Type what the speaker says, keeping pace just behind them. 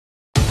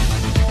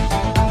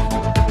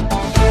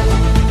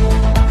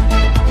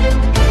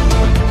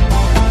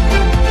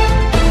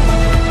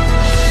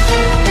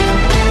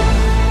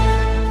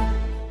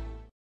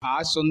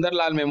आज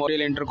Sundarlal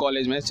memorial inter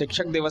college में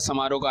शिक्षक दिवस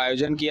समारोह का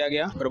आयोजन किया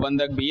गया।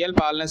 प्रबंधक BL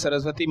पाल ने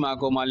सरस्वती मां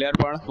को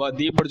माल्यार्पण व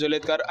दीप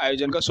प्रज्वलित कर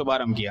आयोजन का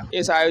शुभारंभ किया।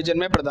 इस आयोजन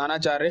में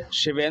प्रधानाचार्य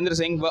शिवेंद्र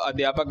सिंह व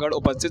अध्यापकगण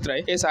उपस्थित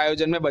रहे। इस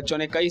आयोजन में बच्चों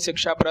ने कई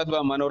शिक्षाप्रद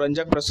व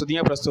मनोरंजक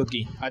प्रस्तुतियां प्रस्तुत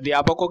की।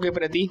 अध्यापकों के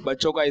प्रति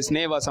बच्चों का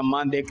स्नेह व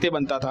सम्मान देखते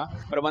बनता था।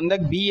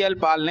 प्रबंधक BL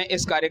पाल ने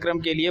इस कार्यक्रम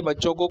के लिए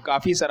बच्चों को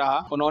काफी सराहा।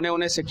 उन्होंने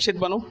उन्हें शिक्षित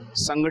बनो,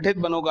 संगठित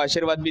बनो का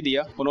आशीर्वाद भी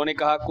दिया। उन्होंने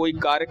कहा, कोई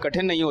कार्य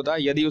कठिन नहीं होता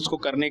यदि उसको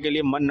करने के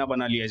लिए मन न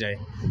बना लिया जाए।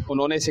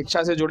 उन्होंने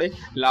शिक्षा से जुड़े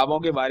लाभों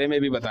के बारे में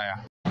भी बताया।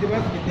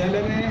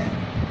 विद्यालय में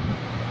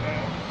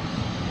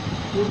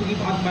पूर्व की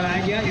बात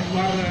बनाया गया। इस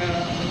बार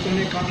बच्चों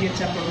ने काफ़ी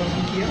अच्छा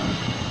प्रदर्शन किया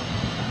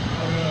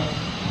और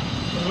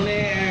उन्होंने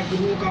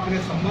गुरुओं का अपने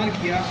सम्मान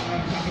किया,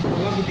 काफ़ी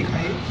प्रोग्राम भी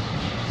दिखाए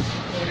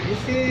और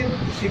इससे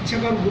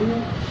शिक्षक और गुरु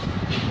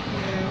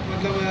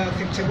मतलब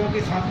शिक्षकों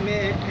के साथ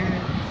में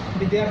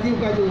विद्यार्थियों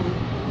का जो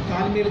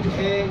तालमेल जो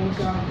है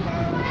उनका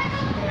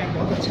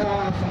बहुत अच्छा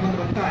संबंध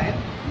बनता है।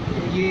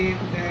 ये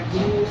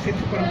गुरु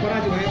शिष्य परंपरा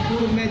जो है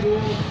पूर्व में जो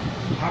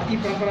भारतीय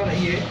परंपरा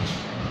रही है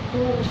तो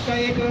उसका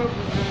एक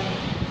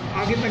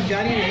आगे तक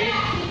जारी रहे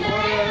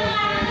और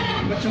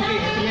बच्चों के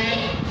हित में,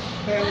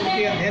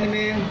 उनके अध्ययन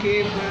में, उनके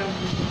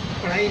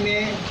पढ़ाई में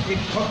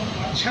एक बहुत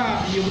अच्छा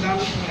योगदान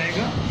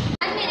रहेगा।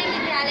 आज मेरे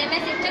विद्यालय में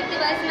शिक्षक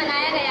दिवस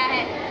मनाया गया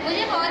है।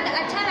 मुझे बहुत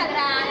अच्छा लग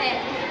रहा है।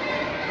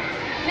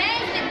 मैं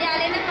इस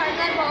विद्यालय में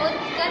पढ़कर बहुत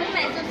गर्व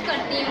महसूस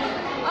करती हूँ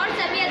और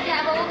सभी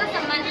अध्यापकों का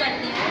सम्मान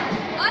करती हूँ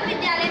और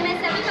विद्यालय में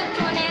सभी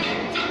बच्चों ने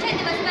शिक्षक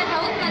दिवस पर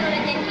बहुत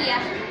मनोरंजन किया।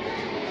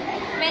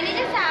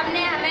 मैनेजर साहब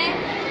ने हमें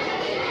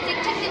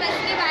शिक्षक दिवस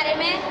के बारे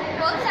में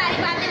बहुत सारी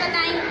बातें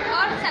बताई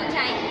और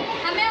समझाई।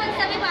 हमें उन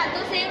सभी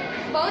बातों से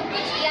बहुत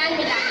कुछ ज्ञान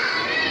मिला।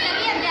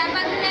 सभी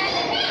अध्यापक ने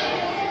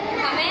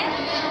हमें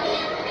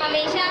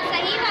हमेशा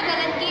सही व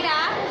गलत की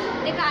राह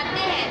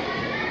दिखाते हैं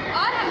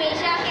और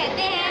हमेशा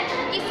कहते हैं